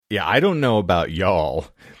Yeah, I don't know about y'all,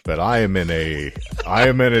 but I am in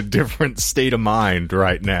a different state of mind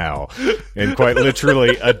right now, and quite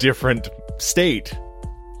literally a different state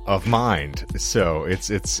of mind. So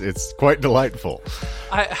it's quite delightful.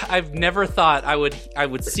 I've never thought I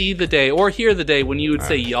would see the day or hear the day when you would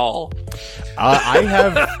say y'all.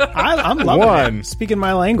 I'm loving it. Speaking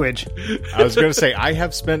my language. I was going to say, I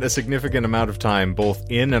have spent a significant amount of time both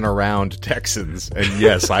in and around Texans, and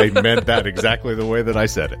yes, I meant that exactly the way that I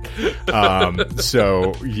said it.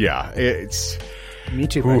 So yeah, it's. Me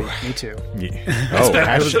too, buddy. Me too. Yeah.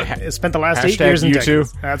 I spent the last 8 years in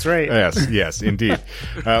Texas. That's right. Yes, indeed.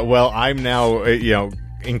 Well, I'm now,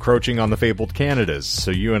 encroaching on the fabled Canadas.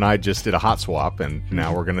 So you and I just did a hot swap, and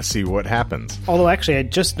now we're going to see what happens. Although, actually,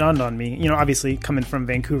 it just dawned on me, obviously coming from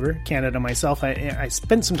Vancouver, Canada myself, I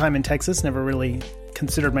spent some time in Texas, never really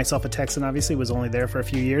considered myself a Texan, obviously, was only there for a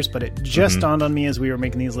few years, but it just dawned on me as we were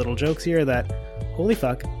making these little jokes here that, holy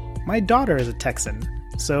fuck, my daughter is a Texan.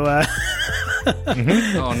 So,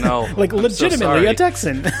 oh no. Like, legitimately a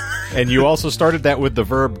Texan. And you also started that with the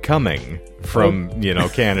verb coming from,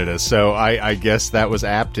 Canada. So I guess that was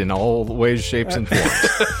apt in all ways, shapes, and forms.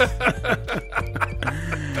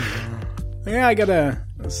 Yeah, I gotta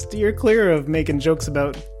steer clear of making jokes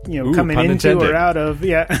about, coming pun into intended. or out of,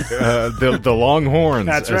 the long horns,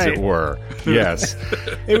 That's as right. it were. Yes.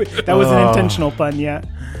 That was an intentional pun, yeah.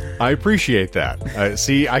 I appreciate that.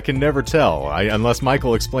 See, I can never tell. Unless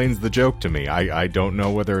Michael explains the joke to me, I don't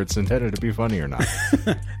know whether it's intended to be funny or not.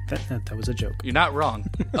 That was a joke. You're not wrong.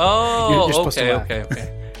 Oh, You're supposed to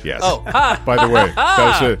okay. Yes. Oh, ha, By the way,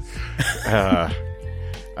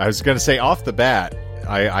 I was going to say off the bat,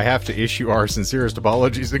 I have to issue our sincerest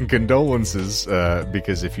apologies and condolences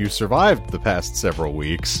because if you survived the past several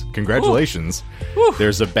weeks, congratulations. Ooh.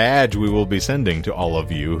 There's a badge we will be sending to all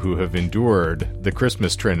of you who have endured the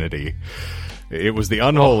Christmas Trinity. It was the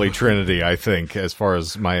unholy Trinity, I think, as far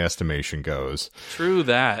as my estimation goes. True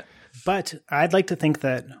that. But I'd like to think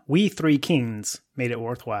that we three kings made it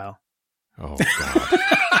worthwhile. Oh,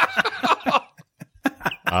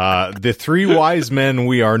 God. The three wise men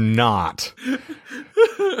we are not.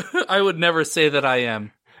 I would never say that I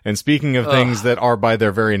am. And speaking of things that are by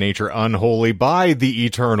their very nature unholy, by the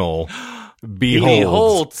eternal,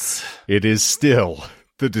 beholds, it is still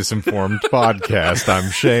the Disinformed Podcast. I'm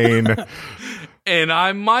Shane. And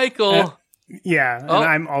I'm Michael. And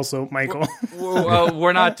I'm also Michael.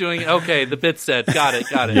 We're not doing... Okay, the bit said. Got it.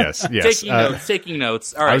 Yes. Taking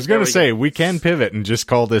notes. All right. I was going to say, we can pivot and just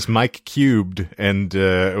call this Mike Cubed, and,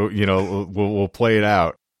 we'll play it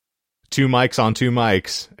out. 2 mics on 2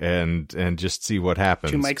 mics, and just see what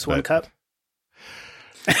happens. 2 mics, 1 cup.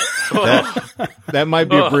 That might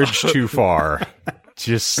be a bridge too far.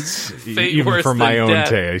 Just Fate even for my own death.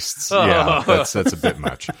 tastes. Yeah, that's a bit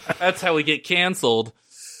much. That's how we get canceled.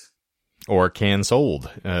 Or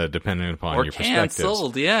canceled, depending upon your perspectives.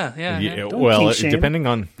 Canceled, yeah. Well, depending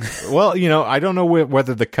on... Well, I don't know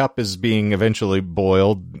whether the cup is being eventually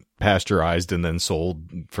boiled, pasteurized, and then sold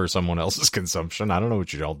for someone else's consumption. I don't know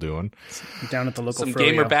what you're all doing. Down at the local Some froyo.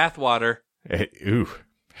 gamer bathwater.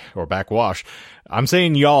 Or backwash. I'm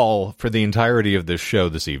saying y'all for the entirety of this show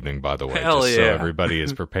this evening, by the way, Hell just so yeah. everybody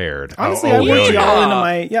is prepared. Honestly, I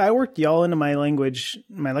worked y'all into my language,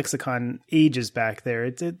 my lexicon ages back there.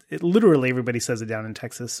 It literally everybody says it down in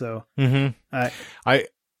Texas. So I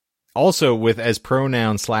also, with as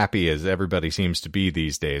pronoun slappy as everybody seems to be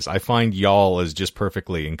these days, I find y'all is just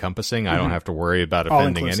perfectly encompassing. I don't have to worry about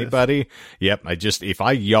offending anybody. Yep, if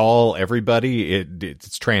I y'all everybody,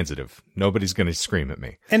 it's transitive. Nobody's going to scream at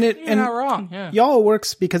me. And You're not wrong. Yeah. y'all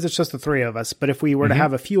works because it's just the 3 of us. But if we were to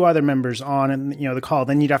have a few other members on and the call,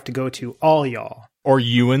 then you'd have to go to all y'all. Or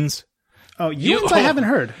Ewans. Oh, Ewans I haven't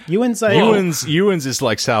heard. Ewans is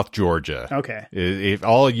like South Georgia. Okay. If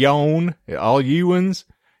all Ewans,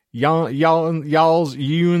 y'all's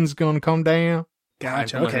Ewans gonna come down.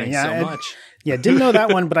 Gotcha. I'm Okay. learning Yeah. so much. Yeah. Didn't know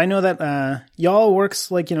that one, but I know that y'all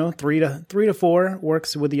works like 3 to 4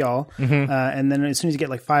 works with y'all, and then as soon as you get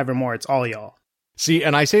like 5 or more, it's all y'all. See,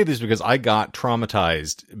 and I say this because I got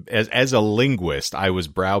traumatized as a linguist. I was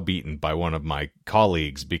browbeaten by one of my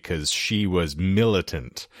colleagues because she was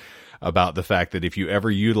militant about the fact that if you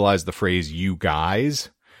ever utilize the phrase "you guys,"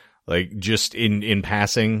 like just in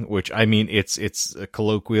passing, which I mean, it's a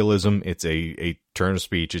colloquialism, it's a turn of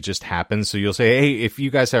speech, it just happens. So you'll say, "Hey, if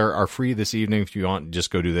you guys are free this evening, if you want,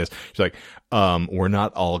 just go do this." She's like, "We're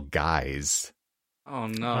not all guys." Oh,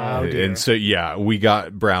 no. And so, yeah, we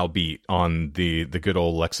got browbeat on the good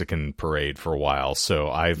old lexicon parade for a while. So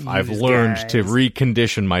I've learned to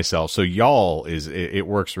recondition myself. So y'all it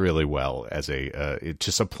works really well as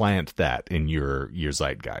to supplant that in your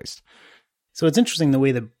zeitgeist. So it's interesting the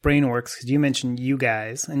way the brain works, because you mentioned you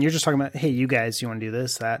guys, and you're just talking about, hey, you guys, you want to do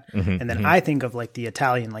this, that. And then I think of like the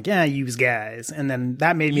Italian, like, yeah, use guys. And then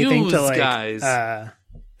that made me think to like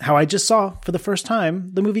how I just saw for the first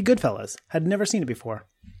time the movie Goodfellas. Had never seen it before.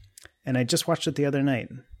 And I just watched it the other night.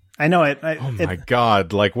 I know it. Oh my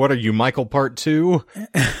God. Like, what are you, Michael Part 2?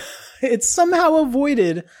 It's somehow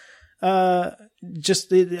avoided.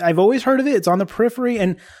 I've always heard of it. It's on the periphery.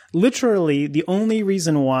 And literally the only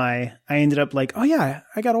reason why I ended up like, oh yeah,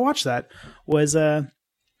 I got to watch that was,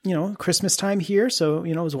 Christmas time here. So,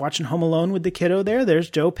 I was watching Home Alone with the kiddo there. There's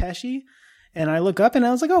Joe Pesci. And I look up and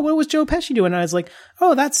I was like, oh, what was Joe Pesci doing? And I was like,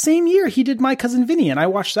 oh, that same year he did My Cousin Vinny. And I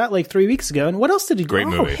watched that like 3 weeks ago. And what else did he do? Great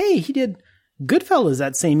movie. Hey, he did Goodfellas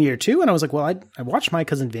that same year too. And I was like, well, I watched My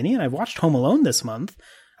Cousin Vinny and I watched Home Alone this month.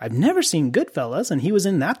 I've never seen Goodfellas, and he was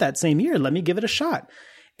in that same year. Let me give it a shot.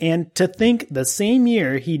 And to think the same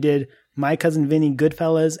year he did My Cousin Vinny,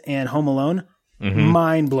 Goodfellas, and Home Alone,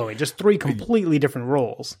 mind-blowing. Just 3 completely different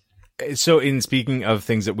roles. So in speaking of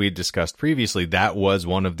things that we had discussed previously, that was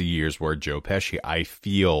one of the years where Joe Pesci, I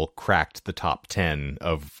feel, cracked the top 10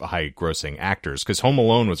 of high-grossing actors, because Home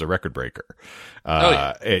Alone was a record breaker.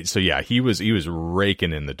 So yeah, he was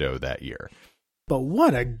raking in the dough that year. But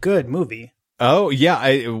what a good movie. Oh, yeah.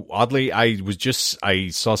 I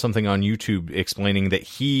saw something on YouTube explaining that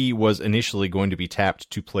he was initially going to be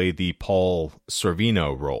tapped to play the Paul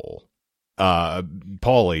Sorvino role.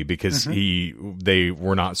 Paulie, because they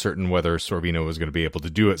were not certain whether Sorvino was going to be able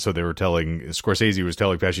to do it. So Scorsese was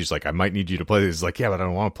telling Pesci, he's like, I might need you to play this. He's like, yeah, but I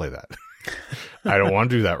don't want to play that. I don't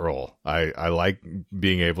want to do that role. I like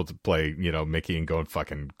being able to play, Mickey and going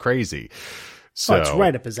fucking crazy. So it's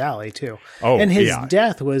right up his alley too. Oh, and his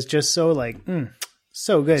death was just so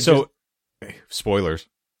so good. So, spoilers.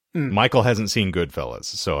 Michael hasn't seen Goodfellas,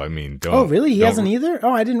 so I mean, don't. Oh, really? He hasn't either?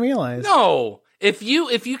 Oh, I didn't realize. No. If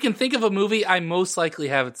you can think of a movie, I most likely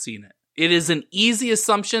haven't seen it. It is an easy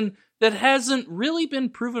assumption that hasn't really been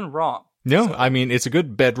proven wrong. No, so. I mean, it's a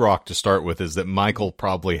good bedrock to start with, is that Michael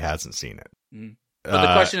probably hasn't seen it. But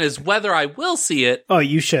the question is whether I will see it. Oh,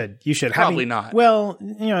 you should. Probably not. Well,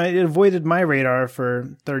 it avoided my radar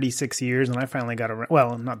for 36 years, and I finally got around.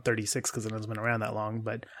 Well, not 36 because it hasn't been around that long,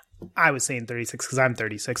 but I was saying 36 because I'm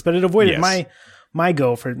 36. But it avoided my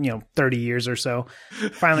go for 30 years or so.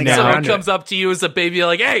 Finally got around. Someone comes up to you as a baby,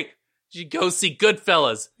 like, "Hey, you go see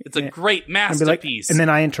Goodfellas. It's a great masterpiece." And then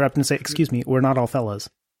I interrupt and say, "Excuse me, we're not all fellas."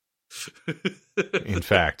 In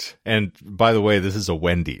fact, and by the way, this is a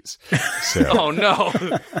Wendy's. So. Oh no!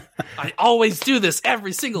 I always do this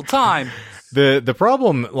every single time. The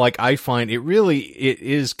problem, I find it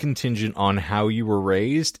is contingent on how you were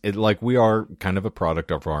raised. We are kind of a product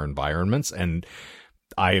of our environments, and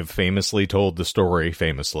I have famously told the story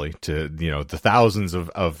to the thousands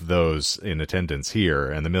of those in attendance here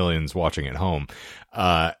and the millions watching at home.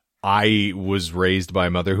 I was raised by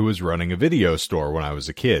a mother who was running a video store when I was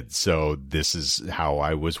a kid. So this is how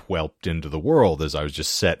I was whelped into the world, as I was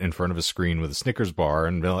just set in front of a screen with a Snickers bar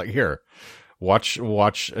and be like, here, watch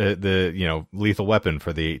the Lethal Weapon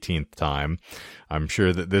for the 18th time. I'm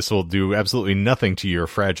sure that this will do absolutely nothing to your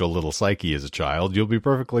fragile little psyche as a child. You'll be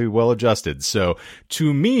perfectly well adjusted. So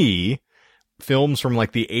to me, films from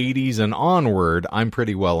the 80s and onward, I'm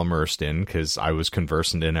pretty well immersed in, because I was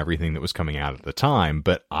conversant in everything that was coming out at the time.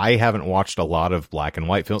 But I haven't watched a lot of black and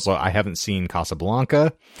white films. So I haven't seen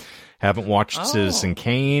Casablanca, haven't watched Citizen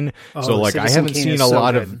Kane. So I haven't seen a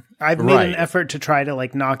lot of. I've made an effort to try to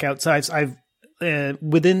knock out. So I've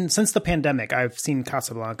since the pandemic, I've seen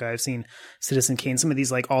Casablanca, I've seen Citizen Kane, some of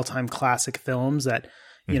these all-time classic films that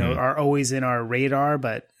are always in our radar,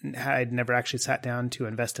 but I'd never actually sat down to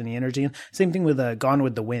invest any energy in. Same thing with Gone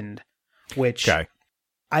with the Wind, which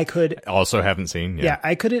I could also haven't seen. Yeah,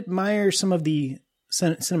 I could admire some of the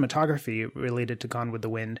cinematography related to Gone with the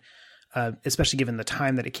Wind, especially given the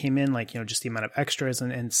time that it came in, just the amount of extras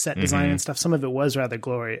and set design and stuff. Some of it was rather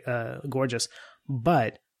gorgeous,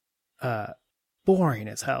 but boring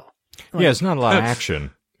as hell. It's not a lot of action.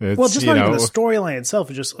 It's, just not even the storyline itself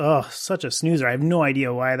is just such a snoozer. I have no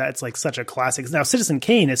idea why that's such a classic. Now Citizen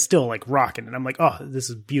Kane is still rocking, and I'm like, oh, this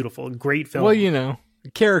is beautiful, great film. Well,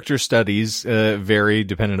 character studies vary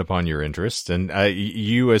dependent upon your interest, and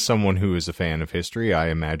you, as someone who is a fan of history, I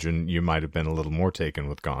imagine you might have been a little more taken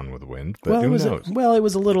with Gone with the Wind. But who knows? It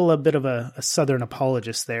was a bit of a Southern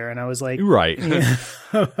apologist there, and I was like, right.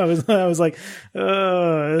 I was like,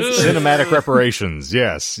 cinematic reparations,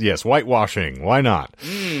 yes, whitewashing, why not?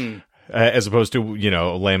 As opposed to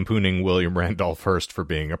lampooning William Randolph Hearst for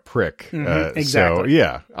being a prick. Exactly.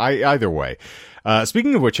 So either way.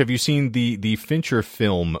 Speaking of which, have you seen the Fincher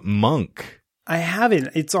film Monk? I haven't.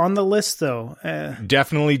 It's on the list, though.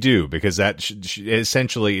 Definitely do, because that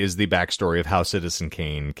essentially is the backstory of how Citizen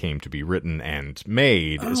Kane came to be written and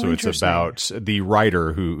made. So it's about the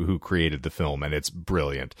writer who created the film, and it's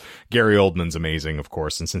brilliant. Gary Oldman's amazing, of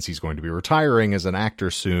course, and since he's going to be retiring as an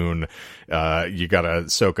actor soon, you gotta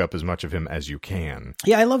soak up as much of him as you can.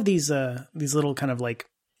 Yeah, I love these little kind of like,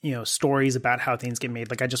 stories about how things get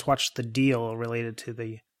made. Like I just watched The Deal related to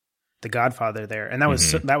the Godfather there, and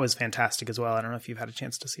that was fantastic as well. I don't know if you've had a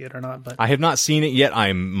chance to see it or not, but I have not seen it yet.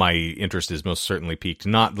 My interest is most certainly piqued.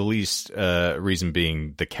 Not the least reason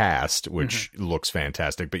being the cast, which looks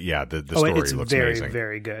fantastic. But yeah, the story looks very, amazing.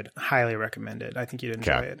 Very good. Highly recommend it. I think you'd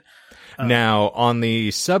enjoy it. Now, on the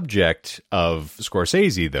subject of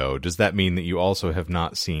Scorsese, though, does that mean that you also have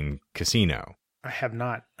not seen Casino? I have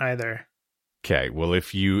not either. Okay, well,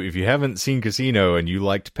 if you haven't seen Casino and you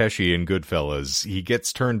liked Pesci and Goodfellas, he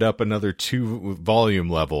gets turned up another 2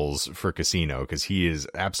 volume levels for Casino, because he is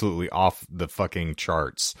absolutely off the fucking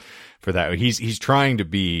charts for that. He's trying to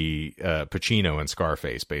be Pacino and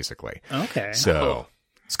Scarface, basically. Okay. So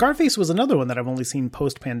Scarface was another one that I've only seen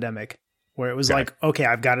post-pandemic, where it was like, okay,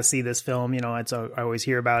 I've got to see this film. I always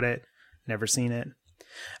hear about it, never seen it.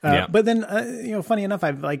 But then, funny enough,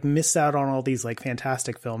 I've like missed out on all these like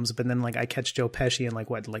fantastic films, but then like I catch Joe Pesci in like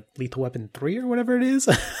Lethal Weapon 3 or whatever it is.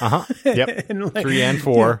 Yep. And, 3 and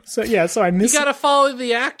 4. So I miss. You gotta follow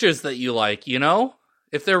the actors that you like,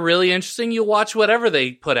 If they're really interesting, you'll watch whatever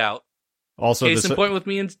they put out. Also, case in point with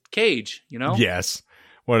me and Cage, Yes.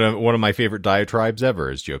 One of my favorite diatribes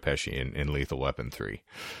ever is Joe Pesci in Lethal Weapon 3.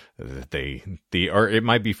 Or it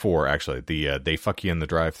might be 4 actually. They fuck you in the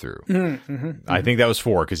drive-thru. I think that was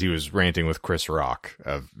 4 because he was ranting with Chris Rock.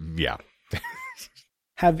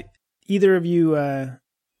 Have either of you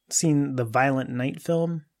seen the Violent Night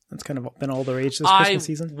film? That's kind of been all the rage this Christmas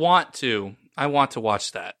season. I want to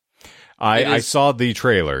watch that. I saw the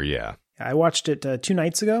trailer. Yeah, I watched it 2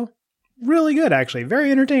 nights ago. Really good, actually.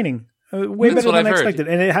 Very entertaining. Way better than I expected.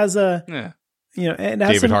 And it has it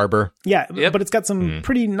has David Harbour. Yeah, but it's got some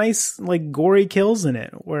pretty nice, like, gory kills in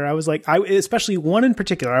it, where I was like, especially one in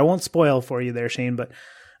particular, I won't spoil for you there, Shane, but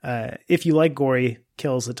if you like gory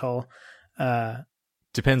kills at all.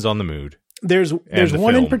 Depends on the mood. There's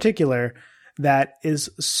one in particular that is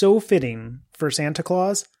so fitting for Santa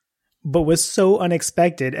Claus, but was so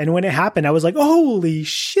unexpected. And when it happened, I was like, holy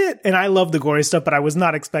shit. And I love the gory stuff, but I was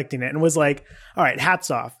not expecting it, and was like, all right, hats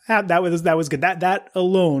off. That was good. That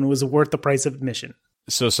alone was worth the price of admission.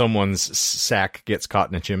 So someone's sack gets caught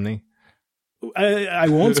in a chimney? I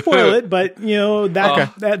won't spoil it, but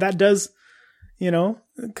that does,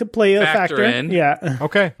 could play a factor in. Yeah.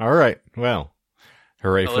 Okay. All right. Well,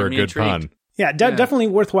 hooray for a good pun. Yeah, definitely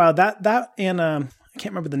worthwhile. That and I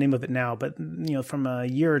can't remember the name of it now, but from a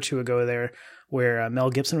year or two ago there, where Mel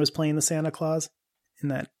Gibson was playing the Santa Claus in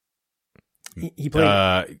that he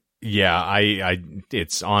played.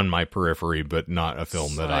 It's on my periphery, but not a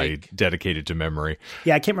film that I dedicated to memory.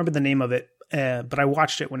 Yeah, I can't remember the name of it, but I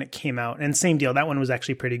watched it when it came out, and same deal. That one was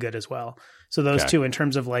actually pretty good as well. So those two, in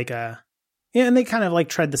terms of like and they kind of like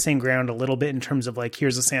tread the same ground a little bit in terms of like,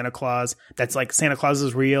 here's a Santa Claus that's like, Santa Claus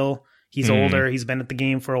is real. He's older. He's been at the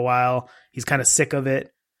game for a while. He's kind of sick of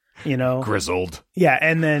it, Grizzled. Yeah.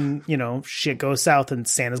 And then, shit goes south and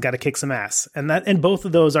Santa's got to kick some ass. And both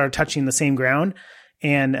of those are touching the same ground.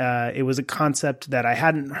 And it was a concept that I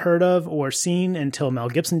hadn't heard of or seen until Mel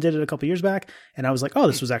Gibson did it a couple years back. And I was like, oh,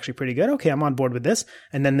 this was actually pretty good. Okay, I'm on board with this.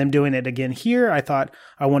 And then them doing it again here, I thought,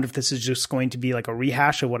 I wonder if this is just going to be like a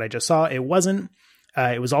rehash of what I just saw. It wasn't.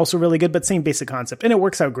 It was also really good, but same basic concept. And it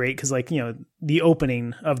works out great because, like, the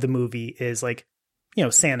opening of the movie is like,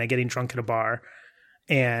 Santa getting drunk at a bar.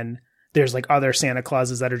 And there's like other Santa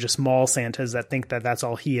Clauses that are just mall Santas that think that that's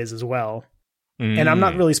all he is as well. And I'm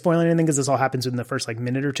not really spoiling anything because this all happens within the first like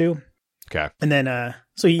minute or two. Okay. And then,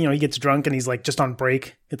 so, he gets drunk and he's like just on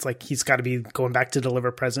break. It's like he's got to be going back to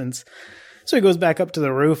deliver presents. So he goes back up to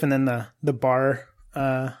the roof, and then the bar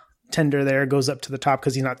tender there goes up to the top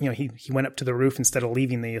because he's not, he went up to the roof instead of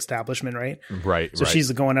leaving the establishment, right? Right. So she's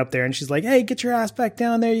going up there and she's like, hey, get your ass back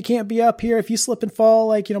down there. You can't be up here. If you slip and fall,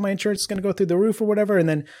 like, my insurance is going to go through the roof or whatever. And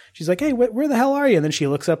then she's like, hey, where the hell are you? And then she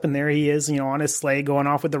looks up and there he is, on his sleigh going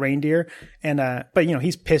off with the reindeer. And, but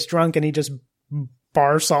he's pissed drunk and he just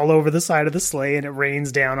barfs all over the side of the sleigh and it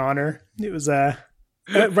rains down on her. It was, right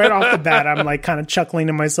off the bat, I'm like kind of chuckling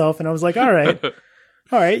to myself and I was like, all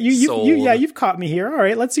right, you've caught me here. All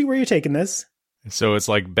right, let's see where you're taking this. So it's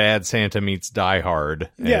like Bad Santa meets Die Hard,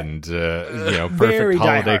 and perfect very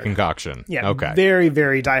holiday concoction. Yeah, okay, very,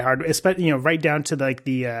 very Die Hard. Especially, right down to like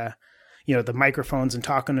the the microphones and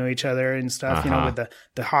talking to each other and stuff, with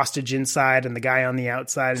the hostage inside and the guy on the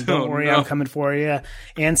outside, and don't worry, I'm coming for you.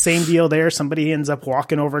 And same deal there. Somebody ends up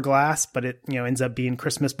walking over glass, but it, ends up being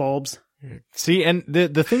Christmas bulbs. See, and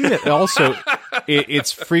the thing that also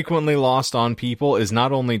it's frequently lost on people is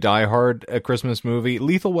not only Die Hard a Christmas movie,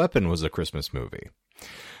 Lethal Weapon was a Christmas movie.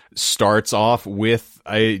 Starts off with,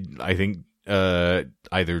 I think,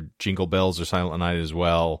 either Jingle Bells or Silent Night as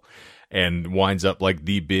well, and winds up like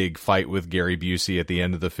the big fight with Gary Busey at the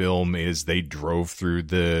end of the film is they drove through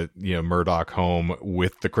the Murdoch home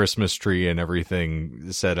with the Christmas tree and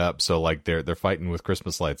everything set up, so like they're fighting with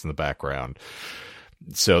Christmas lights in the background.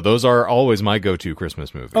 So those are always my go-to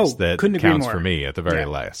Christmas movies. That counts for me at the very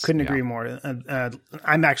last. Couldn't agree more.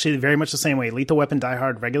 I'm actually very much the same way. Lethal Weapon, Die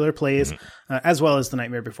Hard, regular plays, as well as The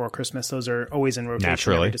Nightmare Before Christmas. Those are always in rotation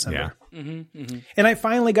naturally every December. Yeah. And I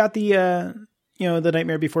finally got the the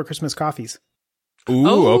Nightmare Before Christmas coffees.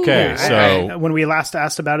 Ooh, okay. So when we last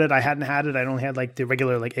asked about it, I hadn't had it. I only had like the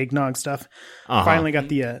regular like eggnog stuff. Finally got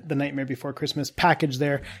the Nightmare Before Christmas package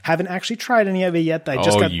there. Haven't actually tried any of it yet.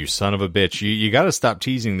 You son of a bitch! You got to stop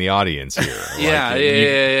teasing the audience here.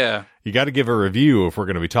 Yeah. You got to give a review if we're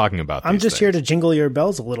going to be talking about. I'm just things. Here to jingle your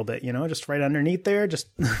bells a little bit, just right underneath there.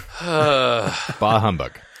 Just bah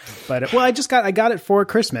humbug. But I got it for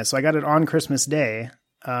Christmas, so I got it on Christmas Day.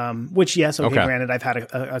 Which granted, I've had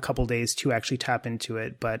a couple days to actually tap into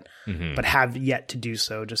it, but have yet to do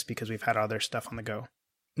so just because we've had other stuff on the go.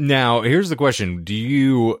 Now, here's the question. Do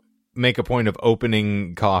you make a point of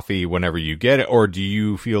opening coffee whenever you get it, or do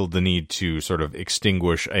you feel the need to sort of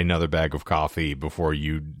extinguish another bag of coffee before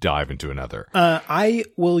you dive into another? I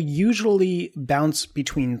will usually bounce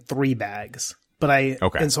between 3 bags.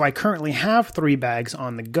 And so I currently have 3 bags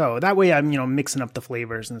on the go. That way I'm, mixing up the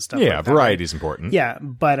flavors and stuff. Yeah, like variety is important. Yeah,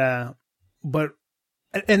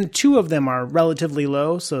 and 2 of them are relatively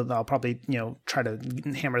low, so I'll probably, try to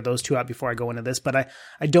hammer those 2 out before I go into this. But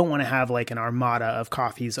I don't want to have like an armada of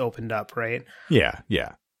coffees opened up, right? Yeah.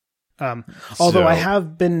 Although I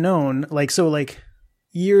have been known,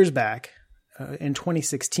 years back, in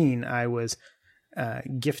 2016, I was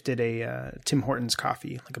gifted a Tim Hortons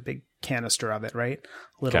coffee, like a big canister of it, right?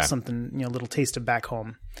 A little something, little taste of back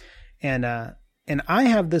home. And I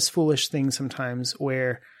have this foolish thing sometimes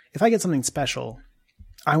where if I get something special,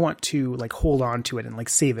 I want to like hold on to it and like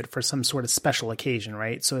save it for some sort of special occasion,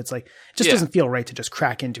 right? So it's like, it just doesn't feel right to just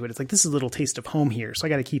crack into it. It's like, this is a little taste of home here, so I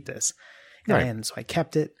got to keep this. Right. And so I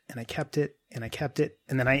kept it and I kept it and I kept it.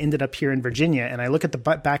 And then I ended up here in Virginia and I look at the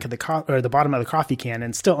back of the bottom of the coffee can and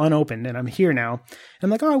it's still unopened. And I'm here now. And I'm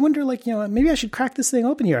like, I wonder, maybe I should crack this thing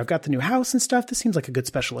open here. I've got the new house and stuff. This seems like a good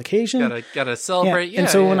special occasion. Gotta celebrate. Yeah. And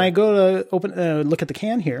so when I go to look at the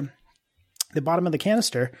can here, the bottom of the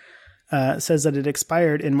canister says that it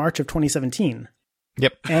expired in March of 2017.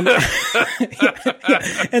 Yep. And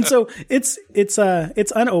and so it's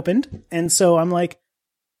unopened. And so I'm like,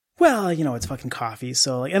 well, it's fucking coffee.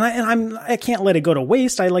 So I can't let it go to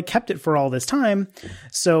waste. I kept it for all this time.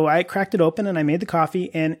 So I cracked it open and I made the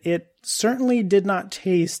coffee and it certainly did not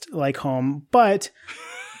taste like home, but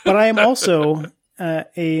I am also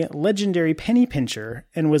a legendary penny pincher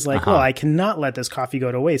and was like, well, I cannot let this coffee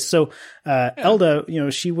go to waste. So, Elda,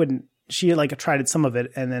 she tried some of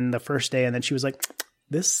it and then the first day and then she was like,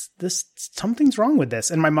 this something's wrong with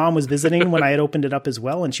this. And my mom was visiting when I had opened it up as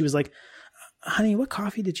well. And she was like, honey, what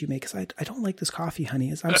coffee did you make? Because I don't like this coffee,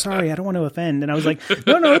 honey. I'm sorry. I don't want to offend. And I was like,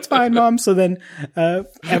 no, it's fine, Mom. So then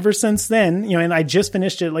ever since then, and I just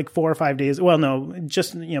finished it 4 or 5 days. Well, no,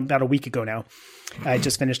 just, about a week ago now. I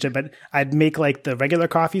just finished it, but I'd make the regular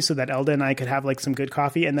coffee so that Elda and I could have some good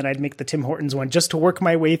coffee. And then I'd make the Tim Hortons one just to work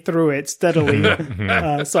my way through it steadily.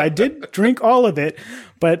 So I did drink all of it,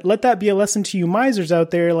 but let that be a lesson to you misers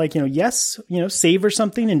out there. Yes, savor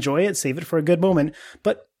something, enjoy it, save it for a good moment,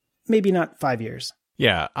 but maybe not 5 years.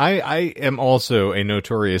 Yeah, I am also a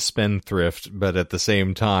notorious spendthrift, but at the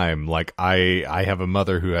same time, I have a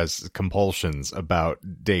mother who has compulsions about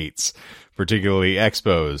dates, particularly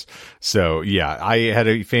expos. So yeah, I had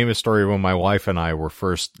a famous story when my wife and I were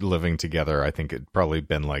first living together. I think it'd probably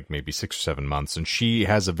been maybe 6 or 7 months, and she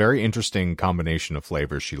has a very interesting combination of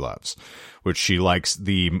flavors she loves, which she likes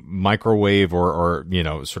the microwave or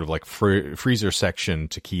sort of freezer section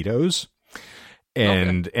taquitos.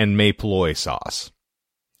 And Mayploy sauce.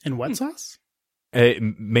 And what sauce?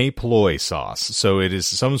 Mayploy sauce. So it is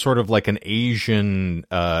some sort of an Asian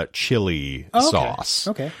chili sauce.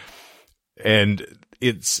 Okay. And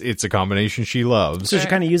it's a combination she loves. So she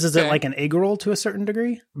kind of uses it Okay. like an egg roll to a certain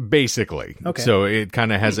degree? Basically. Okay. So it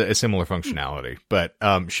kind of has a similar functionality. But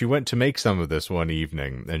she went to make some of this one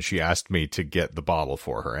evening, and she asked me to get the bottle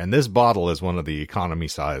for her. And this bottle is one of the economy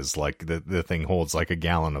size, like the thing holds like a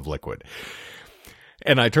gallon of liquid.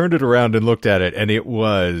 And I turned it around and looked at it, and it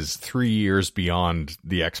was 3 years beyond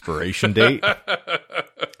the expiration date.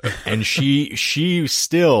 And she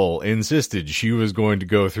still insisted she was going to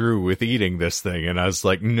go through with eating this thing. And I was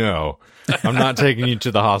like, no, I'm not taking you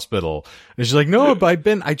to the hospital. And she's like, no, but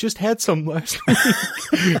I just had some last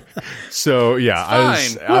week. So yeah,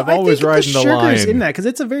 I'm always riding the sugar's line. in that because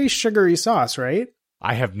it's a very sugary sauce, right?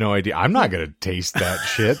 I have no idea. I'm not going to taste that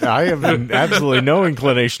shit. I have absolutely no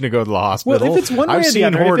inclination to go to the hospital. Well, if it's one way I've or the seen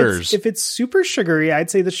other, hoarders. if it's super sugary, I'd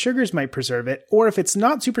say the sugars might preserve it. Or if it's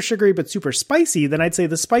not super sugary but super spicy, then I'd say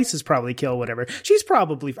the spices probably kill whatever.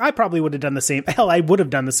 I probably would have done the same. Hell, I would have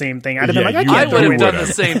done the same thing. I'd have been like, I you I can't would do have it. done the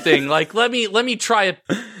same thing. Like, let me try a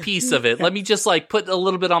piece of it. Let me just like put a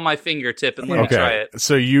little bit on my fingertip and let me try it.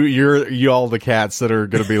 So you're all the cats that are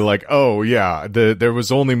going to be like, oh yeah, there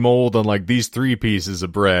was only mold on like these 3 pieces of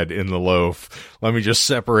bread in the loaf. Let me just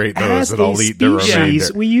separate those As and a I'll eat the remainder.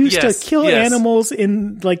 species, we used Yes, to kill yes. animals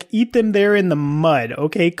eat them there in the mud.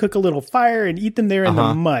 Okay, cook a little fire and eat them there in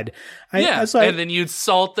the mud. And then you'd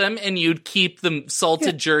salt them and you'd keep them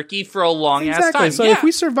salted jerky for a long ass Exactly. time. So if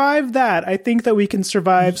we survive that, I think that we can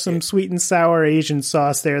survive some sweet and sour Asian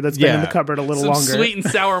sauce there that's been in the cupboard a little some longer. sweet and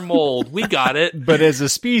sour mold, we got it. But as a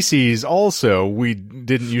species, also, we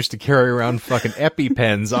didn't used to carry around fucking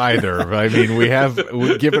EpiPens either. I mean,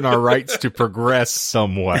 we've given our rights to progress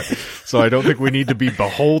somewhat. So I don't think we need to be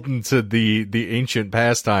beholden to the ancient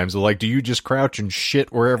pastimes. Like, do you just crouch and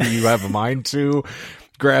shit wherever you have a mind to?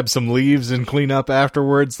 Grab some leaves and clean up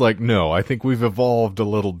afterwards? Like, no, I think we've evolved a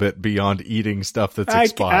little bit beyond eating stuff that's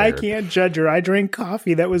expired. I can't judge her. I drank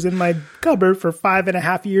coffee that was in my cupboard for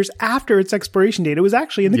 5.5 years after its expiration date. It was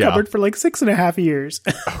actually in the cupboard for like 6.5 years.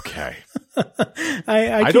 Okay.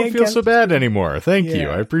 I don't feel so bad anymore. Thank you.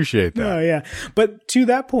 I appreciate that. Oh yeah. But to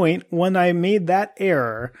that point, when I made that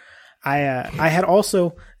error, I had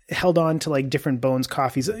also held on to like different Bones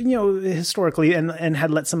coffees, historically, and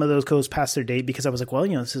had let some of those go past their date because I was like, well,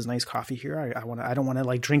 this is nice coffee here. I don't want to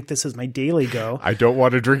like drink this as my daily go. I don't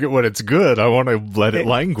want to drink it when it's good. I want to let it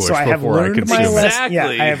languish so I have before I learned consume my it. lesson. Yeah,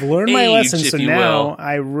 I have learned my lesson. So if you now will.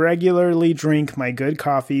 I regularly drink my good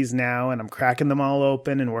coffees now, and I'm cracking them all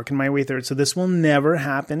open and working my way through it. So this will never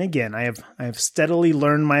happen again. I have steadily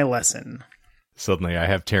learned my lesson. Suddenly I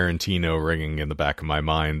have Tarantino ringing in the back of my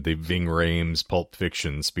mind, the Ving Rhames Pulp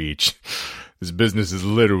Fiction speech. This business is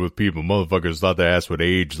littered with people. Motherfuckers thought their ass would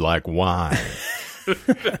age like wine.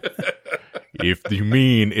 If you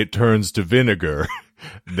mean it turns to vinegar,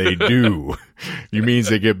 they do. You means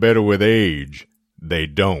they get better with age. They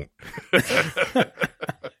don't.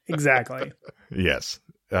 Exactly. Yes.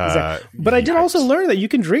 But I did also learn that you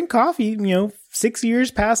can drink coffee, 6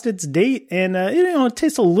 years past its date, and it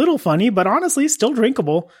tastes a little funny, but honestly, still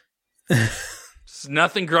drinkable. There's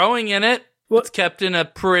nothing growing in it. Well, it's kept in a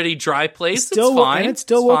pretty dry place. Still, it's fine. and it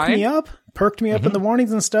still It's woke fine. me up, perked me up in the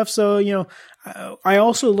mornings and stuff. So I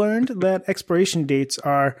also learned that expiration dates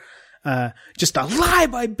are just a lie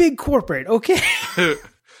by big corporate. Okay,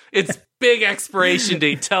 It's big expiration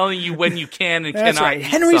date telling you when you can and that's cannot right. eat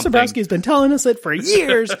Henry something. Sabrowski has been telling us it for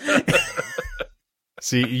years.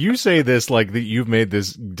 See, you say this like that you've made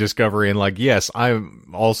this discovery, and like, yes,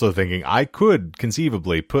 I'm also thinking I could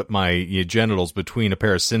conceivably put my genitals between a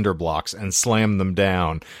pair of cinder blocks and slam them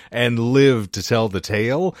down and live to tell the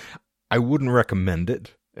tale. I wouldn't recommend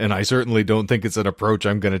it. And I certainly don't think it's an approach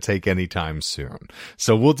I'm going to take anytime soon.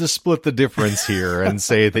 So we'll just split the difference here and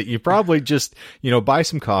say that you probably just, buy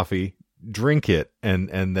some coffee, drink it,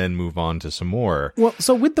 and then move on to some more. Well,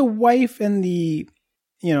 so with the wife and the,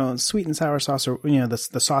 sweet and sour sauce, or,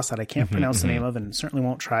 the sauce that I can't pronounce the name of and certainly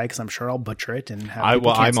won't try because I'm sure I'll butcher it and have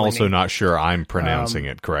people I'm cancel also me. not sure I'm pronouncing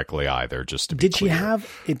it correctly either, just to be Did she clear. have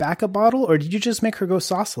a backup bottle, or did you just make her go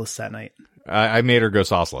sauceless that night? I made her go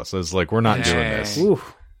sauceless. I was like, we're not doing Dang. this. Ooh,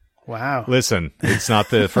 wow. Listen, it's not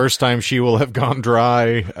the first time she will have gone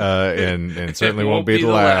dry, and certainly won't be the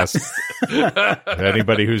last.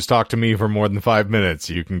 Anybody who's talked to me for more than 5 minutes,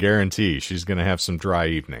 you can guarantee she's going to have some dry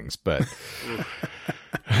evenings. But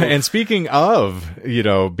and speaking of,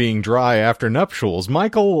 being dry after nuptials,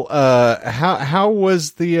 Michael, how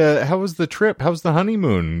was the trip? How was the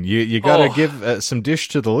honeymoon? You got to give some dish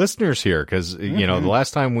to the listeners here, because the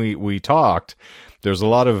last time we talked, there's a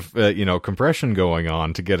lot of compression going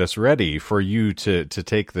on to get us ready for you to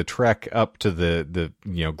take the trek up to the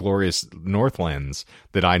glorious Northlands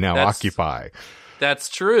that I now occupy. That's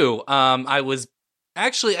true. I was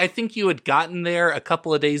Actually, I think you had gotten there a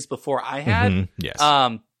couple of days before I had. Yes.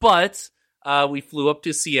 But we flew up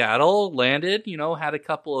to Seattle, landed, had a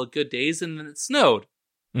couple of good days, and then it snowed.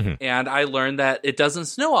 And I learned that it doesn't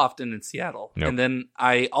snow often in Seattle. Nope. And then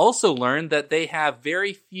I also learned that they have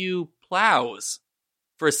very few plows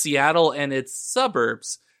for Seattle and its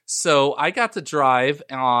suburbs. So I got to drive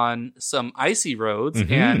on some icy roads,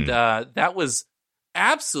 and that was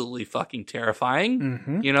absolutely fucking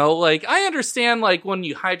terrifying. I understand, when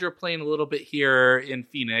you hydroplane a little bit here in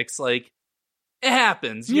Phoenix, it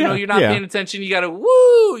happens. You're not paying attention. You got to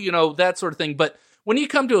woo, that sort of thing. But when you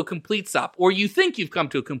come to a complete stop, or you think you've come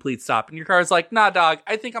to a complete stop, and your car is like, nah, dog,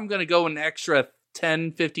 I think I'm going to go an extra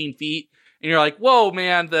 10, 15 feet. And you're like, whoa,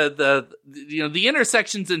 man, the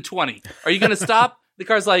intersection's in 20. Are you going to stop? The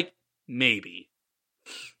car's like, maybe.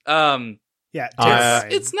 It's not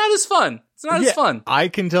as fun. It's not as fun. I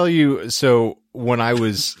can tell you, so when I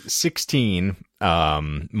was 16,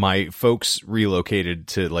 my folks relocated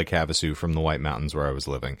to Lake Havasu from the White Mountains where I was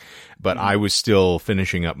living, but I was still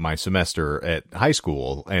finishing up my semester at high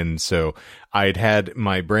school. And so I'd had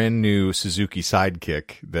my brand new Suzuki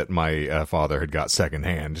Sidekick that my father had got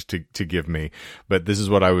secondhand to give me. But this is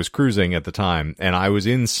what I was cruising at the time. And I was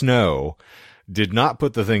in snow, did not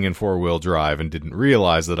put the thing in 4-wheel drive, and didn't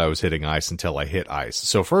realize that I was hitting ice until I hit ice.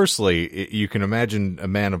 So firstly, you can imagine a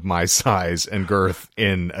man of my size and girth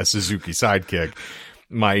in a Suzuki Sidekick.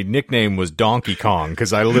 My nickname was Donkey Kong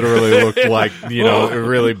because I literally looked like, a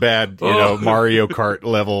really bad, Mario Kart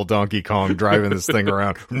level Donkey Kong driving this thing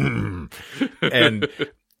around. And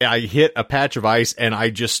I hit a patch of ice and I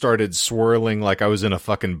just started swirling like I was in a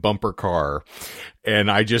fucking bumper car.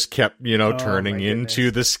 And I just kept, turning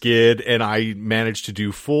into the skid, and I managed to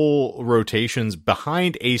do full rotations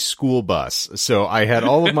behind a school bus. So I had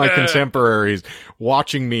all of my contemporaries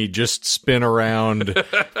watching me just spin around,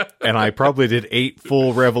 and I probably did 8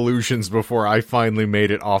 full revolutions before I finally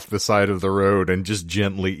made it off the side of the road and just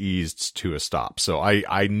gently eased to a stop. So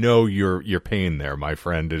I know your pain there, my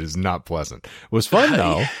friend. It is not pleasant. It was fun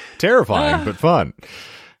though. Terrifying, but fun.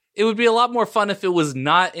 It would be a lot more fun if it was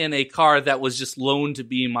not in a car that was just loaned to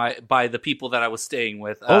be by the people that I was staying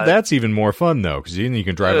with. That's even more fun though, because then you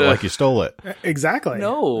can drive it like you stole it. Exactly.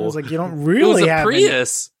 No, I was like, you don't really have a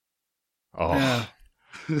Prius.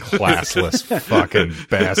 Classless fucking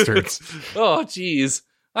bastards. Oh, jeez.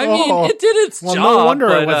 I mean, it did its job. No wonder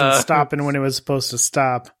it wasn't stopping when it was supposed to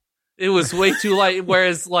stop. It was way too light.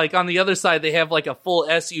 Whereas, on the other side, they have a full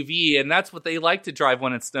SUV, and that's what they like to drive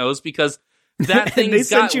when it snows because that thing's they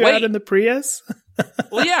sent you out in the Prius?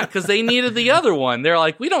 Well, yeah, because they needed the other one. They're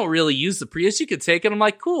like, we don't really use the Prius. You could take it. I'm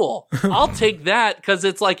like, cool. I'll take that because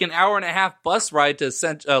it's like an hour and a half bus ride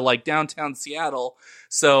to downtown Seattle.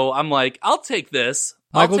 So I'm like, I'll take this.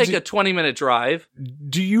 Michael, I'll take a 20-minute drive.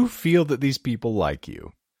 Do you feel that these people like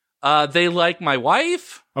you? They like my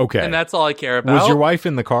wife. Okay. And that's all I care about. Was your wife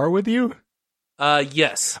in the car with you?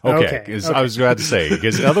 Yes. Okay. I was about to say,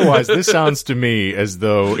 because otherwise this sounds to me as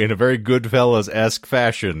though in a very Goodfellas-esque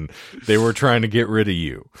fashion, they were trying to get rid of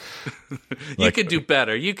you. You could do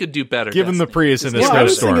better. Give them the Prius in a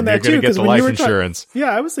snowstorm. You're going to get the life insurance.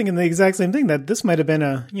 I was thinking the exact same thing, that this might have been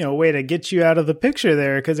a way to get you out of the picture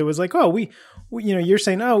there, because it was like, we you're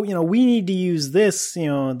saying, we need to use this,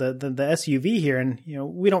 the SUV here, and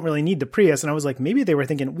we don't really need the Prius. And I was like, maybe they were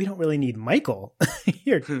thinking, we don't really need Michael.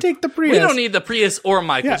 Here, take the Prius. We don't need the Prius or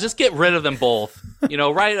Michael. Yeah. Just get rid of them both.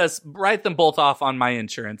 Write them both off on my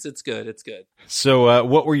insurance. It's good. So,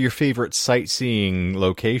 what were your favorite sightseeing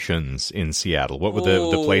locations in Seattle? What were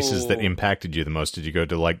the places that impacted you the most? Did you go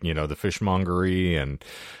to the fishmongery and?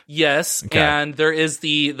 Yes, okay. And there is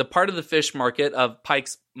the part of the fish market of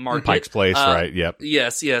Pike's Market. Pike's Place, right? Yep.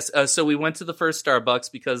 Yes. So we went to the first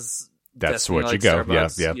Starbucks because that's what you go.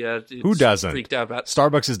 Starbucks. Yeah. Who doesn't? Freaked out about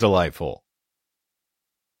Starbucks is delightful.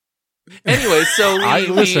 Anyway, so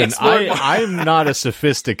I'm not a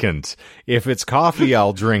sophisticant. If it's coffee,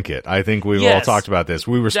 I'll drink it. I think we've all talked about this.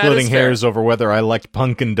 We were splitting hairs over whether I liked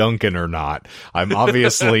Punkin' Dunkin' or not. I'm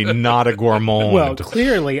obviously not a gourmand. Well,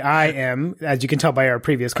 clearly I am, as you can tell by our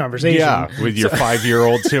previous conversation. Yeah, with your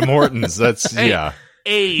 5-year-old Tim Hortons. That's, yeah.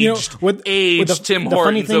 Aged Tim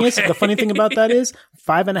Hortons. The funny thing about that is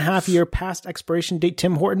 5.5-year past expiration date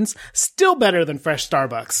Tim Hortons still better than fresh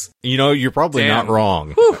Starbucks. You're probably not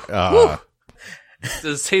wrong.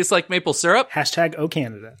 Does it taste like maple syrup? #O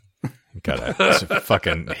Canada. Got a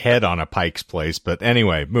fucking head on a Pike's Place, but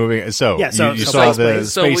anyway, moving. So you saw the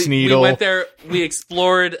Space Needle. We went there. We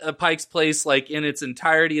explored Pike's Place in its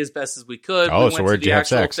entirety as best as we could. Oh, so where'd you have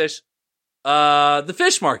sex? The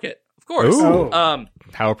fish market. Of course.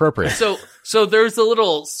 How appropriate. So there's a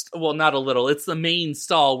little, well, not a little, it's the main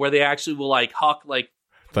stall where they actually will like hawk like.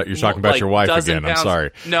 Thought you were talking about your wife again. Pounds. I'm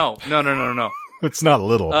sorry. No. It's not a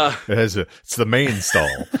little. It's the main stall.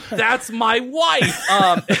 That's my wife.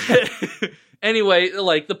 Anyway,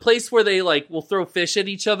 like the place where they like will throw fish at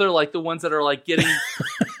each other, like the ones that are like getting.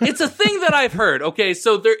 It's a thing that I've heard. Okay,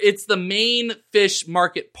 so it's the main fish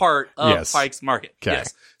market part of Pike's Market. Okay.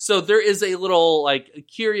 Yes. So there is a little like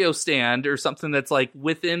curio stand or something that's like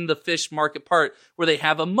within the fish market part where they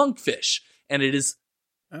have a monkfish, and it is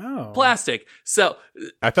plastic. So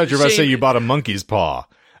I thought you were about to say you bought a monkey's paw.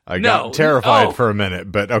 I got terrified for a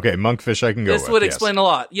minute, but okay, monkfish I can go with. This would explain a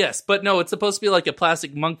lot, yes. But no, it's supposed to be like a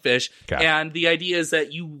plastic monkfish, and the idea is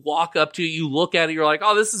that you walk up to it, you look at it, you're like,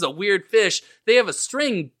 oh, this is a weird fish. They have a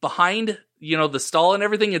string behind, the stall and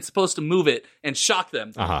everything. It's supposed to move it and shock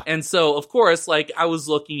them. Uh-huh. And so, of course, like, I was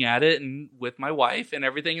looking at it and with my wife and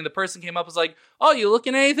everything, and the person came up and was like, oh, you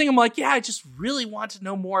looking at anything? I'm like, yeah, I just really want to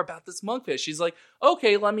know more about this monkfish. She's like,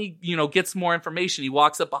 okay, let me, get some more information. He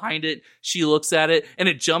walks up behind it, she looks at it, and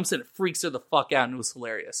it jumps and it freaks her the fuck out, and it was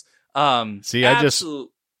hilarious. I'm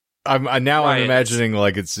imagining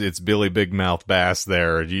like it's Billy Big Mouth Bass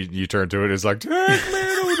there. You turn to it, it's like, take me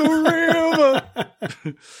to the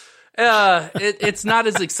river. It's not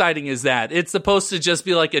as exciting as that. It's supposed to just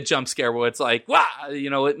be like a jump scare where it's like, wow,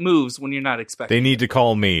 it moves when you're not expecting. They need to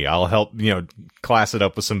call me. I'll help, class it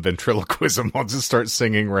up with some ventriloquism. I'll just start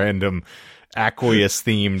singing random aqueous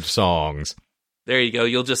themed songs. There you go.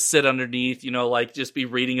 You'll just sit underneath, like just be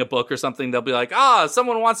reading a book or something. They'll be like,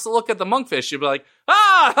 someone wants to look at the monkfish. You'll be like,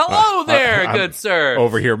 hello there, good sir.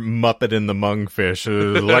 Over here, Muppet in the monkfish,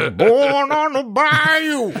 like born on the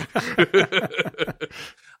bayou.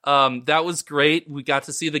 That was great. We got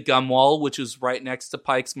to see the gum wall, which was right next to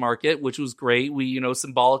Pike's Market, which was great. We,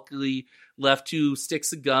 symbolically left 2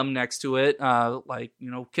 sticks of gum next to it,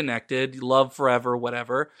 connected, love forever,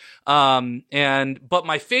 whatever. But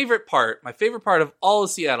my favorite part of all of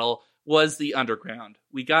Seattle was the underground.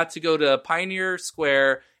 We got to go to Pioneer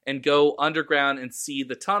Square and go underground and see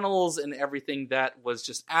the tunnels and everything that was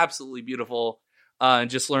just absolutely beautiful, and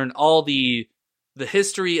just learn all the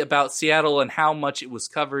history about Seattle and how much it was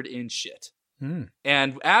covered in shit.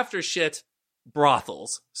 And after shit,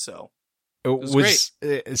 brothels. So it was great.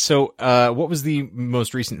 What was the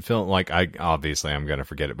most recent film? Like, I'm going to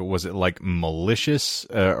forget it, but was it like Malicious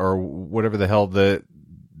or whatever the hell?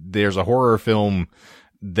 There's a horror film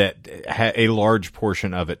that a large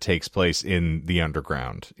portion of it takes place in the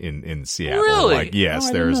underground in Seattle. Really? Like,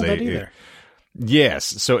 yes, there's a. Yes,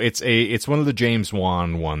 so it's one of the James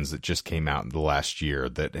Wan ones that just came out in the last year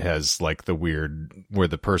that has like the weird where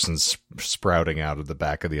the person's sprouting out of the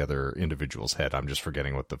back of the other individual's head. I'm just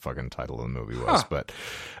forgetting what the fucking title of the movie was, but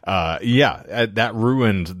that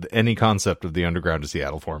ruined any concept of the underground of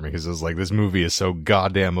Seattle for me, because it was like, this movie is so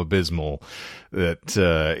goddamn abysmal that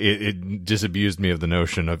it disabused me of the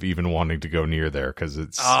notion of even wanting to go near there, because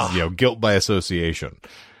it's guilt by association.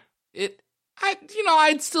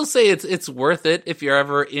 I'd still say it's worth it if you're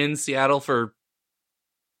ever in Seattle for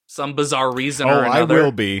some bizarre reason or another. I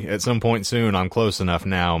will be at some point soon. I'm close enough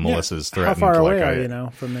now. Melissa's threatened. How far away are you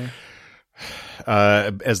from there?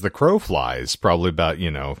 As the crow flies, probably about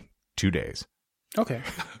 2 days. Okay.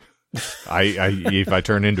 If I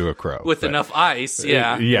turn into a crow with enough ice,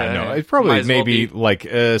 it's probably maybe like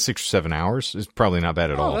 6 or 7 hours. It's probably not bad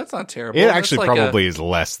at all. That's not terrible. It actually probably is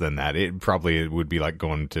less than that. It probably would be like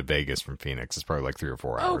going to Vegas from Phoenix. It's probably like 3 or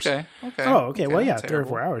 4 hours. Okay. Okay. Well, yeah, 3 or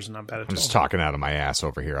 4 hours is not bad at all. I'm just talking out of my ass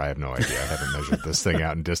over here. I have no idea. I haven't measured this thing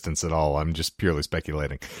out in distance at all. I'm just purely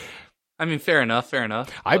speculating. I mean, fair enough.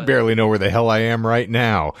 I barely know where the hell I am right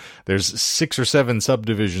now. There's 6 or 7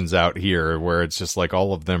 subdivisions out here where it's just like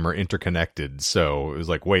all of them are interconnected. So it was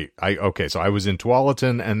like, wait, so I was in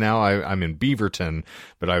Tualatin and now I'm in Beaverton,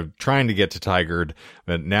 but I'm trying to get to Tigard,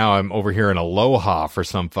 but now I'm over here in Aloha for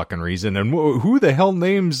some fucking reason. And who the hell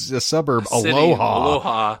names a suburb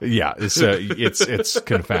Aloha? Yeah, it's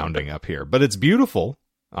confounding up here, but it's beautiful.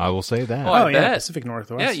 I will say that. Oh, yeah, Pacific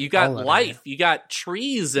Northwest. Yeah, you got life. You got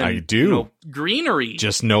trees and I do. Greenery.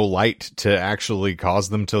 Just no light to actually cause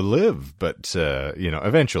them to live. But,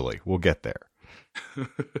 eventually we'll get there.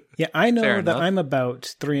 Yeah, I know that I'm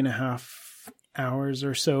about 3.5 hours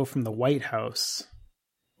or so from the White House.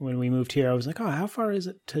 When we moved here, I was like, how far is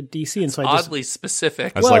it to DC? And so oddly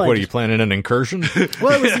specific. I was what are you planning an incursion?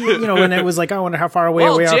 Well, it was, when it was like, I wonder how far away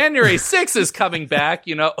are we are. January 6th is coming back,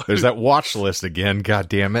 There's that watch list again, God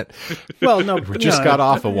damn it. Well, no. We just got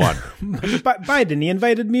off of one. Biden, he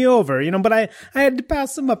invited me over, but I had to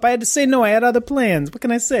pass him up. I had to say no. I had other plans. What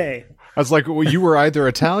can I say? I was like, well, you were either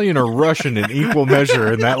Italian or Russian in equal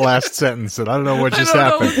measure in that last sentence, and I don't know what just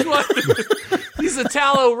happened. Know which one. He's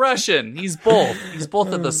Italo-Russian. He's both. He's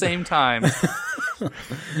both at the same time. So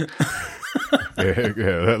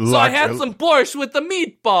I had some borscht with the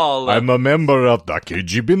meatball. I'm a member of the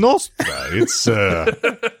KGB Nostra. It's,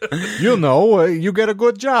 you get a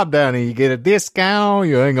good job, Danny. You get a discount.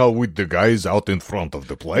 You hang out with the guys out in front of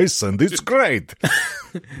the place, and it's great.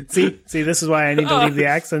 See, this is why I need to leave the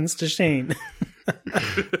accents to Shane.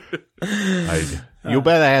 You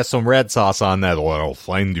better have some red sauce on that, or I'll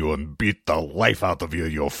find you and beat the life out of you,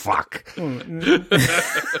 you fuck.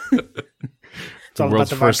 It's all about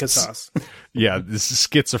the vodka sauce. Yeah, this is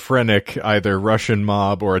schizophrenic, either Russian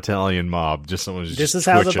mob or Italian mob. Just someone who's This just is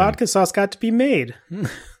how the twitching. vodka sauce got to be made.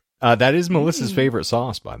 That is Melissa's favorite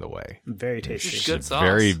sauce, by the way. Very tasty. She's Good a sauce.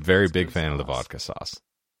 very, very It's big good fan of the sauce. vodka sauce.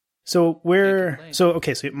 So Can't complain. so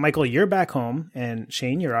Michael, you're back home, and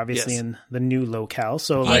Shane, you're obviously Yes. in the new locale.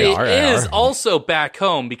 So He like, is also back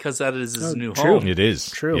home because that is his new true. home. It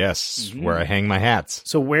is. True. Yes, where I hang my hats.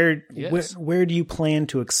 so Yes. where do you plan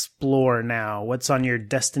to explore now? What's on your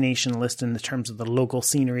destination list in terms of the local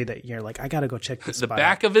scenery that you're like, I got to go check this The spot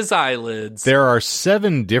back of his eyelids. There are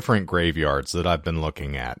 7 different graveyards that I've been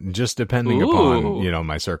looking at, just depending upon,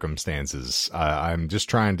 my circumstances. I'm just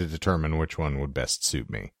trying to determine which one would best suit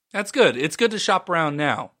me. That's good. It's good to shop around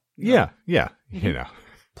now. Yeah,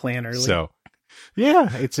 plan early. So,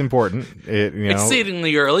 yeah, it's important.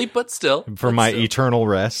 Exceedingly early, but still. For my eternal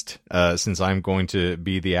rest, since I'm going to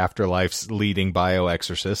be the afterlife's leading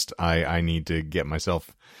bioexorcist, I need to get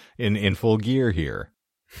myself in full gear here.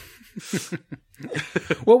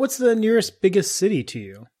 Well, what's the nearest biggest city to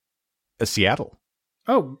you? Seattle.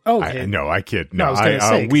 Oh, okay. I kid. No, No, I was gonna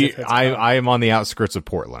say, 'cause if it's I am on the outskirts of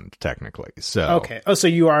Portland, technically. So Okay. Oh, so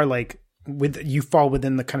you are like you fall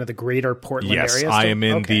within the kind of the greater Portland yes, area? I still? am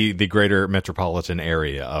in Okay. the greater metropolitan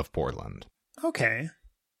area of Portland. Okay.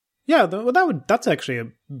 Yeah, that's actually a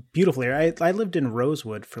beautiful area. I lived in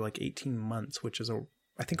Rosewood for like 18 months, which is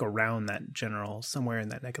I think around that general, somewhere in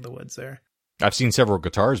that neck of the woods there. I've seen several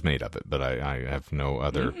guitars made of it, but I have no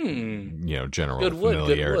other general Good wood,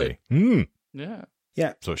 good familiarity.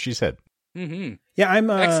 Yeah. So she said. Mm-hmm. Yeah, I'm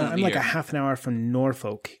Excellent like year. a half an hour from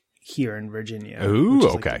Norfolk here in Virginia. Ooh, which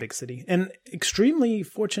is okay. like the big city. And extremely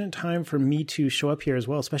fortunate time for me to show up here as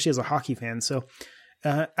well, especially as a hockey fan. So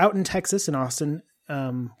out in Texas, in Austin,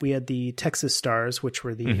 we had the Texas Stars, which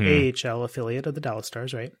were the AHL affiliate of the Dallas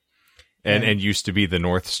Stars, right? And used to be the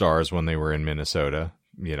North Stars when they were in Minnesota,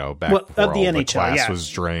 back Well, before of the all the NHL, class yeah. was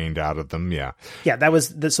drained out of them. Yeah. Yeah, that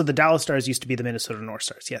was so the Dallas Stars used to be the Minnesota North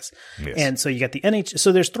Stars, yes. Yes. And so you got the NHL.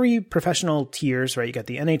 So there's 3 professional tiers, right? You got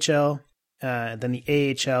the NHL, then the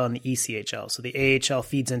AHL, and the ECHL. So the AHL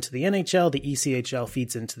feeds into the NHL, the ECHL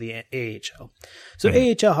feeds into the AHL. So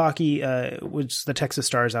AHL hockey, which the Texas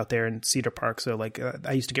Stars out there in Cedar Park. So like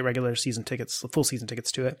I used to get regular season tickets, full season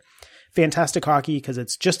tickets to it. Fantastic hockey because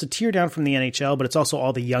it's just a tier down from the NHL, but it's also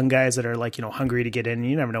all the young guys that are like, hungry to get in.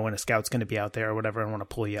 You never know when a scout's going to be out there or whatever and want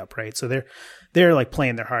to pull you up, right? So they're like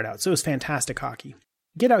playing their heart out. So it was fantastic hockey.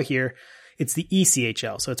 Get out here, it's the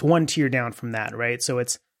ECHL. So it's 1 tier down from that, right? So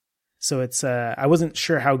it's I wasn't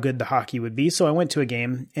sure how good the hockey would be. So I went to a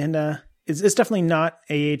game and it's definitely not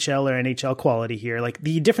AHL or NHL quality here. Like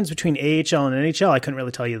the difference between AHL and NHL, I couldn't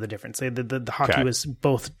really tell you the difference. The hockey Okay. was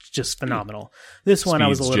both just phenomenal. This one I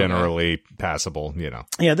was a Speed's little generally passable,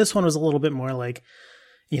 Yeah, this one was a little bit more like,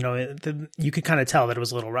 you could kind of tell that it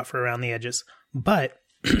was a little rougher around the edges, but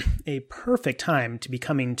a perfect time to be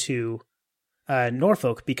coming to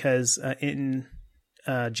Norfolk because in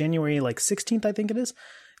January 16th, I think it is,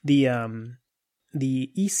 the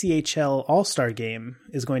ECHL All-Star Game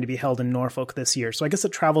is going to be held in Norfolk this year. So I guess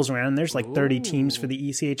it travels around. There's 30 teams for the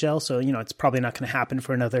ECHL. So, it's probably not going to happen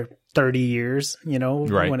for another 30 years,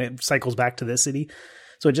 Right. when it cycles back to this city.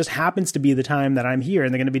 So it just happens to be the time that I'm here,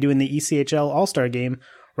 and they're going to be doing the ECHL All-Star Game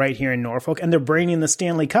right here in Norfolk, and they're bringing the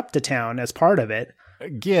Stanley Cup to town as part of it.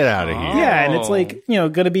 Get out of here. Yeah, and it's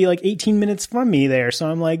going to be 18 minutes from me there.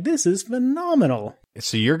 So I'm like, this is phenomenal.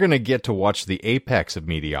 So you're going to get to watch the apex of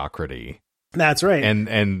mediocrity That's right.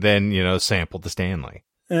 and then, sample the Stanley.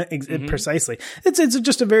 Precisely. It's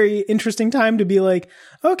just a very interesting time to be like,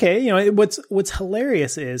 okay, what's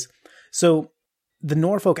hilarious is, so the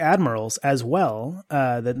Norfolk Admirals as well,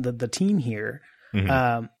 the team here,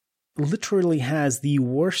 literally has the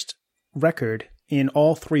worst record in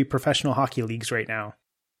all 3 professional hockey leagues right now.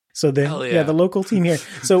 So the local team here.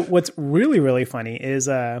 So what's really, really funny is,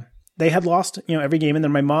 they had lost, every game, and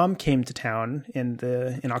then my mom came to town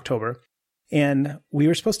in October. And we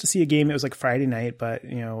were supposed to see a game. It was Friday night, but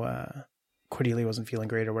Cordelia wasn't feeling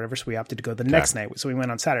great or whatever, so we opted to go the next night. So we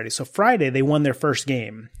went on Saturday. So Friday they won their first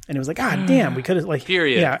game, and it was like, damn, we could have like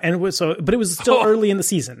period. Yeah, and it was but it was still early in the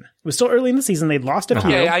season. It was still early in the season. They'd lost a few.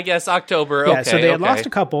 Okay, I guess October. Yeah, okay, so they had lost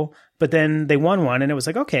a couple, but then they won one, and it was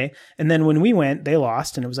like, okay. And then when we went, they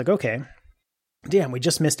lost, and it was like, okay, damn, we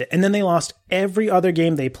just missed it. And then they lost every other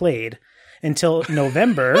game they played until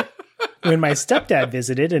November when my stepdad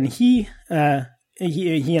visited, and he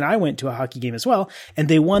and I went to a hockey game as well, and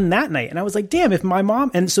they won that night. And I was like, damn, if my mom,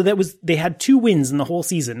 and so they had 2 wins in the whole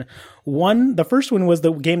season. The first win was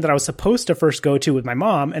the game that I was supposed to first go to with my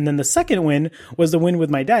mom. And then the second win was the win with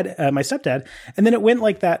my dad, my stepdad. And then it went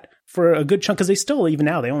like that for a good chunk, because they still, even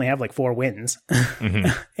now, they only have like 4 wins. Mm-hmm.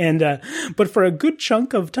 And, but for a good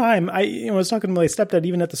chunk of time, I was talking to my stepdad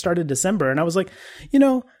even at the start of December, and I was like,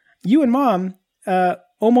 you and mom,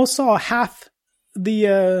 almost saw half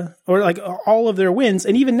or like all of their wins.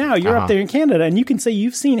 And even now you're up there in Canada, and you can say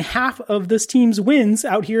you've seen half of this team's wins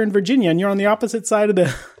out here in Virginia, and you're on the opposite side of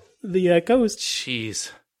the coast.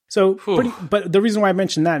 Jeez. So, but the reason why I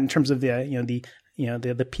mentioned that in terms of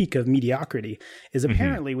the peak of mediocrity is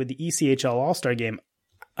apparently with the ECHL All-Star game,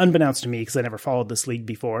 unbeknownst to me, because I never followed this league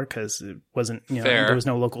before, because it wasn't, there was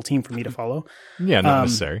no local team for me to follow. Yeah, not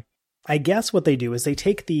necessary. I guess what they do is they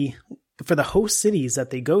take for the host cities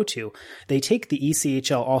that they go to, they take the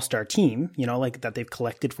ECHL All-Star team, like that they've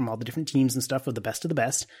collected from all the different teams and stuff of the best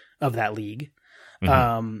of that league.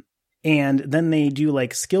 Mm-hmm. And then they do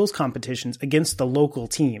like skills competitions against the local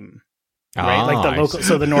team. Right? Like the local,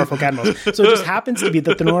 so the Norfolk Admirals. So it just happens to be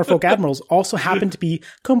that the Norfolk Admirals also happen to be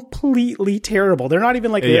completely terrible. They're not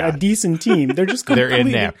even like a decent team. They're just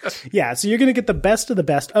completely, they're inept. Yeah. So you're going to get the best of the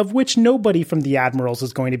best, of which nobody from the Admirals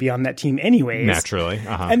is going to be on that team anyways. Naturally.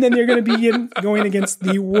 And then you're going to be going against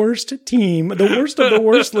the worst team, the worst of the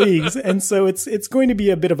worst leagues. And so it's going to be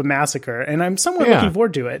a bit of a massacre, and I'm somewhat looking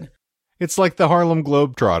forward to it. It's like the Harlem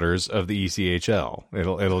Globetrotters of the ECHL.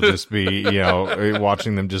 It'll just be,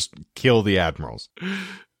 watching them just kill the Admirals.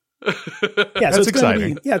 Yeah, so it's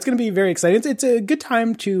exciting. It's going to be very exciting. It's a good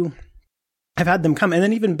time to have had them come. And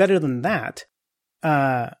then even better than that,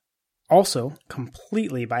 also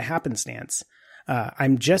completely by happenstance,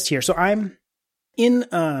 I'm just here. So I'm in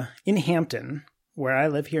Hampton, where I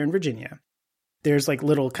live here in Virginia. There's like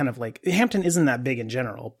little kind of like, Hampton isn't that big in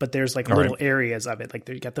general, but there's like little areas of it. Like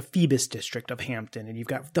you got the Phoebus district of Hampton, and you've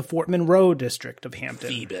got the Fort Monroe district of Hampton.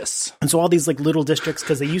 Phoebus. And so all these like little districts,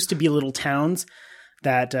 because they used to be little towns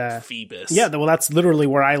that... Phoebus. Yeah, well, that's literally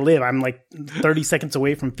where I live. I'm like 30 seconds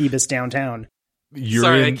away from Phoebus downtown.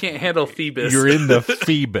 I can't handle Phoebus. You're in the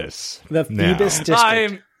Phoebus. The Phoebus district.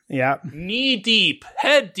 I'm knee deep,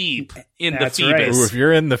 head deep in the Phoebus. Right. Ooh, if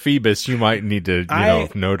you're in the Phoebus, you might need to,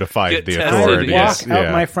 notify the authorities. I walk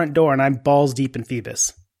out my front door and I'm balls deep in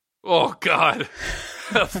Phoebus. Oh God,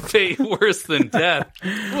 a fate worse than death.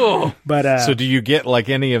 Whoa. But so, do you get like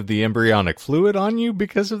any of the embryonic fluid on you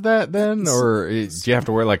because of that? Then, or do you have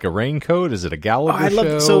to wear like a raincoat? Is it a Gallagher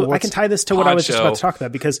show? So I can tie this to what I was just about to talk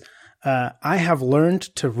about, because I have learned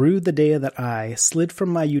to rue the day that I slid from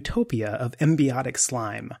my utopia of embiotic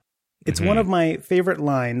slime. It's one of my favorite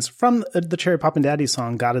lines from the Cherry Poppin' Daddy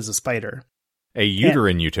song, God is a Spider. A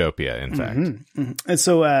uterine utopia, in fact. And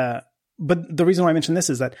so, but the reason why I mention this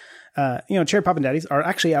is that, Cherry Poppin' Daddies are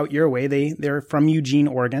actually out your way. They're from Eugene,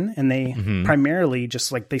 Oregon, and they primarily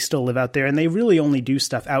just like, they still live out there, and they really only do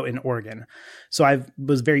stuff out in Oregon. So I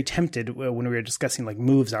was very tempted when we were discussing like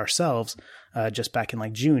moves ourselves, just back in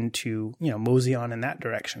like June to, mosey on in that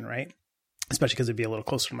direction, right? Especially because it'd be a little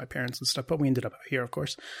closer to my parents and stuff, but we ended up out here, of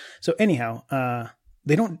course. So anyhow,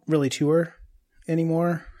 they don't really tour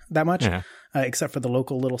anymore that much, except for the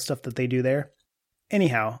local little stuff that they do there.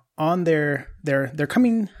 Anyhow, on they're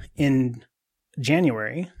coming in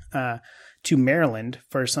January to Maryland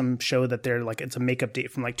for some show that they're like, it's a makeup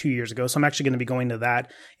date from like 2 years ago. So I'm actually going to be going to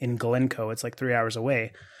that in Glencoe. It's like 3 hours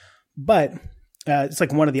away, but it's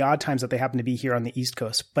like one of the odd times that they happen to be here on the East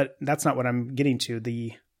Coast. But that's not what I'm getting to.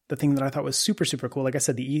 The thing that I thought was super, super cool, like I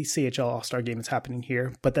said, the ECHL All-Star Game is happening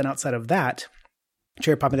here. But then outside of that,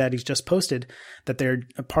 Cherry Poppin' Daddies just posted that they're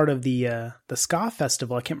a part of the ska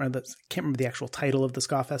festival. I can't remember the actual title of the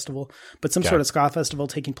ska festival, but some sort of ska festival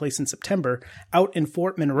taking place in September out in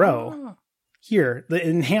Fort Monroe, here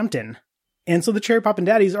in Hampton. And so the Cherry Poppin'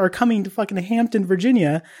 Daddies are coming to fucking Hampton,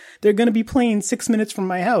 Virginia. They're going to be playing 6 minutes from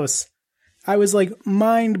my house. I was like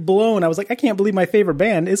mind blown. I was like, I can't believe my favorite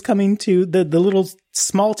band is coming to the little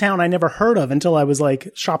small town I never heard of until I was like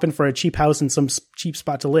shopping for a cheap house and some cheap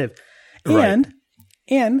spot to live. Right.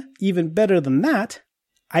 And even better than that,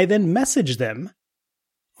 I then message them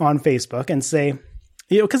on Facebook and say,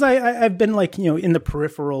 because I've been like, in the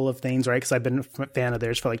peripheral of things, right? Because I've been a fan of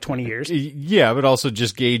theirs for like 20 years. Yeah, but also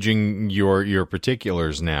just gauging your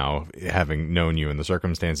particulars now, having known you in the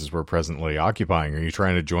circumstances we're presently occupying. Are you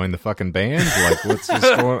trying to join the fucking band? Like, what's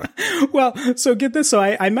going on? Well, so get this. So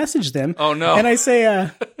I messaged them. Oh no! And I say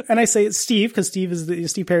it's Steve, because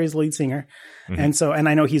Steve Perry's the lead singer, and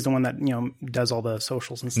I know he's the one that does all the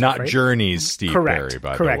socials and stuff. Not right? Journey's Steve Perry,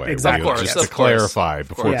 by the way. Exactly. Of course, just to clarify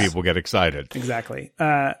before Yes. people get excited. Exactly.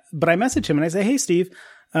 But I message him and I say, hey, Steve,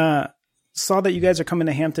 saw that you guys are coming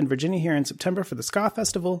to Hampton, Virginia here in September for the Ska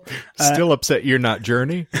Festival. Still upset you're not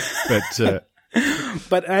Journey, but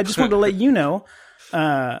But I just wanted to let you know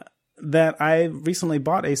that I recently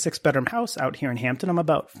bought a 6-bedroom house out here in Hampton. I'm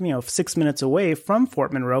about 6 minutes away from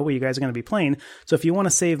Fort Monroe, where you guys are going to be playing. So if you want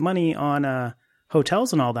to save money on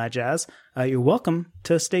hotels and all that jazz, you're welcome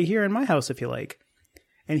to stay here in my house if you like.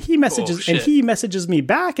 And he messages me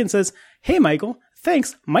back and says, hey, Michael,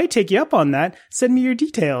 thanks. Might take you up on that. Send me your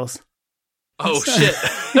details. Oh, shit.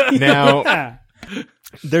 now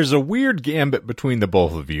there's a weird gambit between the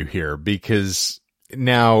both of you here, because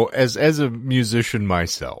now as a musician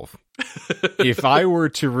myself, if I were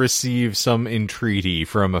to receive some entreaty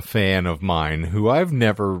from a fan of mine who I've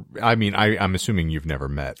never, I'm assuming you've never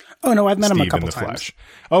met. Oh, no, I've met him a Steve couple in the times. flesh.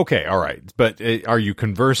 Okay, all right. But are you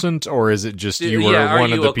conversant, or is it just you were Yeah,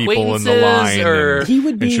 one of the people in the line or- He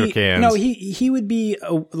would be, and shook hands? no, he would be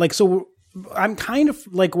so I'm kind of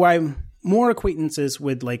like, why I'm more acquaintances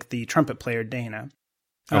with like the trumpet player Dana.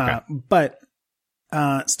 Okay. But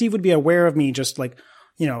Steve would be aware of me just like,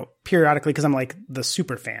 periodically, because I'm like the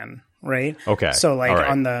super fan, right? Okay. So like All right.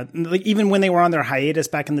 on the even when they were on their hiatus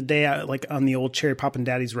back in the day, like on the old Cherry Poppin'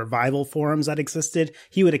 Daddy's revival forums that existed,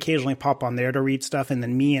 he would occasionally pop on there to read stuff, and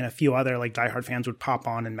then me and a few other like diehard fans would pop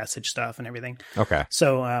on and message stuff and everything. Okay.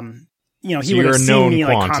 So he So would you're have a seen known me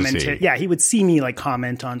like quantity. comment. Yeah, he would see me like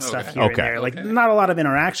comment on stuff here and Okay. there. Like not a lot of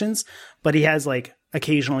interactions, but he has like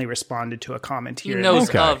occasionally responded to a comment He here. and knows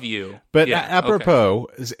there. of you. But Yeah, apropos,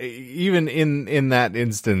 even in that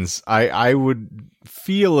instance, I would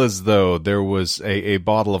feel as though there was a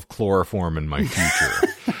bottle of chloroform in my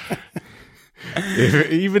future.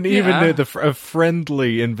 even if a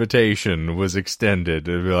friendly invitation was extended,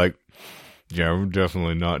 it'd be like, yeah, we're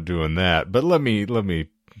definitely not doing that. But let me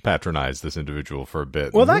patronize this individual for a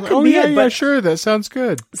bit. Well, that could be yeah, it, yeah, but- sure, that sounds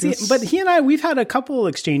good. See, but he and I, we've had a couple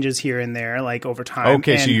exchanges here and there, like over time.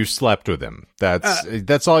 Okay, so and- you slept with him.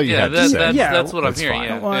 That's all you Yeah, had to say. that's what I'm That's hearing. fine.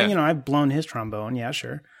 Yeah, Well, yeah. I've blown his trombone. Yeah,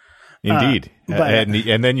 sure. Indeed. but-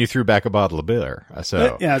 and then you threw back a bottle of beer.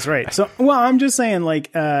 So Yeah, that's right. So, well, I'm just saying, like,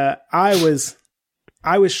 I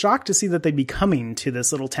was shocked to see that they'd be coming to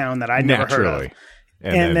this little town that I'd never heard of. naturally.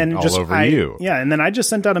 And then all just over you. Yeah, and then I just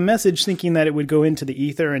sent out a message thinking that it would go into the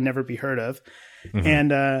ether and never be heard of.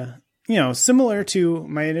 Mm-hmm. And similar to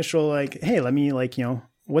my initial like, hey, let me like,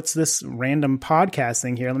 what's this random podcast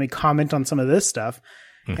thing here? Let me comment on some of this stuff.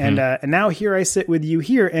 Mm-hmm. And now here I sit with you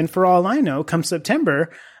here, and for all I know, come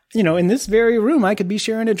September, in this very room, I could be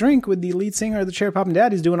sharing a drink with the lead singer of the Cherry Poppin'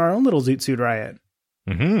 Daddies doing our own little Zoot Suit Riot.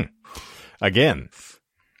 Mm-hmm. Again.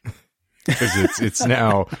 Because it's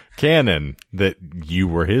now canon that you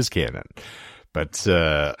were his canon. But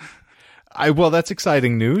that's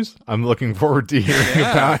exciting news. I'm looking forward to hearing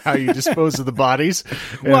about how you dispose of the bodies.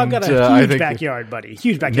 Well, I've got a huge think- backyard, buddy.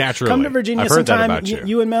 Huge backyard. Naturally. Come to Virginia I've heard that sometime. about you.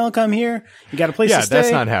 You and Mel come here. You got a place Yeah, to stay.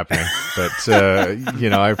 that's not happening. But,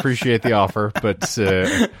 I appreciate the offer. But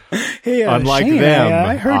Hey, unlike Shane, them,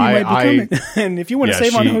 I heard you might be coming. And if you want to Yeah,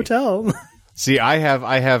 save on she- hotel. See, I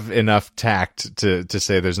have enough tact to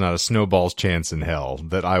say there's not a snowball's chance in hell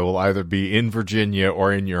that I will either be in Virginia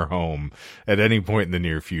or in your home at any point in the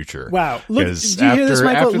near future. Wow. Look, did 'Cause you hear this,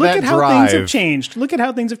 Michael? after Look that at how drive, things have changed. Look at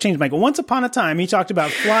how things have changed, Michael. Once upon a time, he talked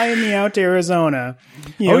about flying me out to Arizona.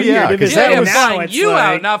 Oh, yeah, here to 'cause visit. that Yeah, And was- now flying it's you like-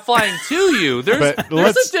 out, not flying to you. There's But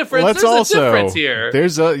a difference. Let's There's also, a difference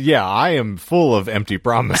here. I am full of empty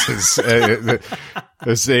promises.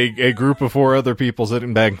 There's a group of 4 other people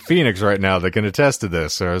sitting back in Phoenix right now that can attest to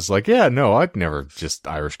this. So I was like, yeah, no, I'd never just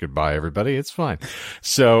Irish goodbye everybody. It's fine.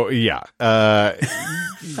 So yeah,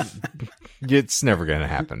 it's never going to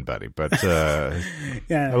happen, buddy. But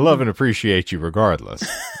Yeah. I love and appreciate you regardless.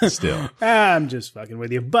 Still. I'm just fucking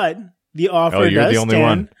with you. But the offer Oh, you're does the only stand.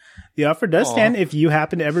 one. The offer does stand if you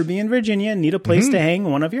happen to ever be in Virginia and need a place Mm-hmm. to hang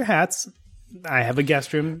one of your hats. I have a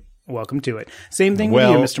guest room. Welcome to it. Same thing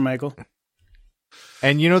Well- with you, Mr. Michael.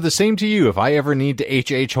 And, the same to you. If I ever need to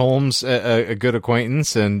H.H. Holmes a good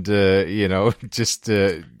acquaintance and, just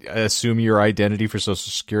assume your identity for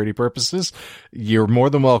Social Security purposes, you're more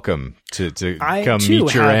than welcome to come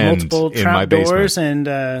meet your end in my basement. Doors and,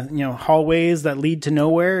 hallways that lead to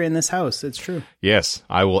nowhere in this house. It's true. Yes,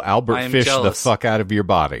 I will Albert Fish jealous. the fuck out of your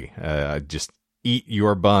body. Just eat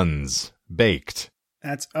your buns baked.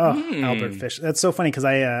 That's Albert Fish. That's so funny because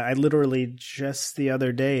I literally just the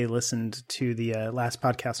other day listened to the last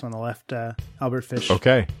podcast on the left, Albert Fish.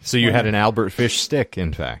 Okay, so you had an Albert Fish stick,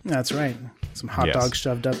 in fact. That's right. Some hot dogs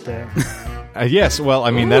shoved up there. Yes, well, I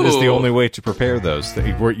mean, that is the only way to prepare those.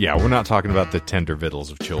 We're not talking about the tender victuals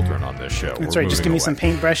of children on this show. That's right. Just give me some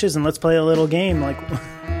paintbrushes and let's play a little game.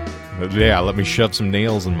 Yeah, let me shove some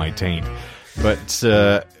nails in my taint. But,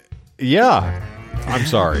 yeah, I'm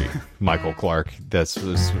sorry, Michael Clark. That's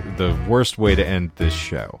the worst way to end this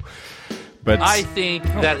show. But I think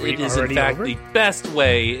that it is, in fact, the best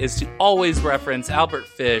way is to always reference Albert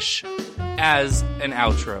Fish as an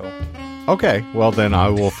outro. Okay, well then I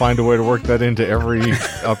will find a way to work that into every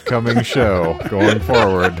upcoming show going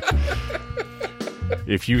forward.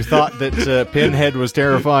 If you thought that Pinhead was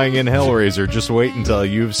terrifying in Hellraiser, just wait until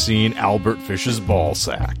you've seen Albert Fish's ball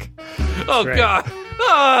sack. Oh, right. God.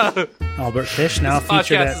 Ah! Albert Fish now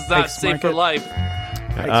featured at podcast is not safe for life.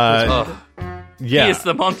 Yeah. He is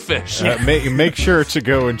the monkfish. Make sure to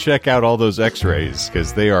go and check out all those x-rays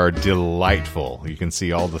because they are delightful. You can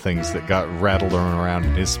see all the things that got rattled around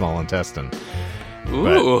in his small intestine.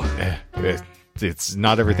 Ooh. But it's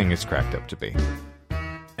not everything it's cracked up to be.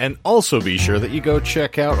 And also be sure that you go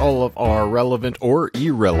check out all of our relevant or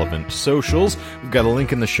irrelevant socials. We've got a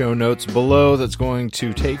link in the show notes below that's going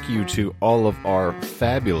to take you to all of our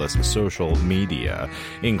fabulous social media,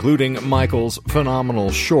 including Michael's phenomenal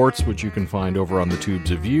shorts, which you can find over on the Tubes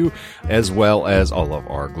of You, as well as all of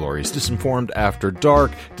our glorious Disinformed After Dark,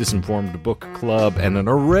 Disinformed Book Club, and an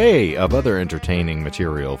array of other entertaining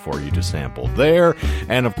material for you to sample there.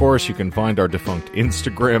 And of course, you can find our defunct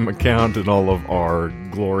Instagram account and all of our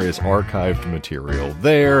glorious archived material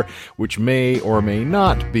there, which may or may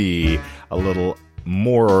not be a little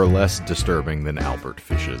more or less disturbing than Albert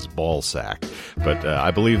Fish's ball sack. But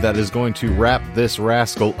I believe that is going to wrap this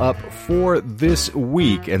rascal up for this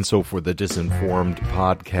week. And so for the Disinformed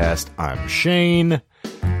podcast, I'm Shane.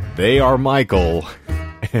 They are Michael.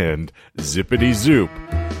 And zippity zoop,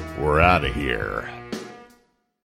 we're out of here.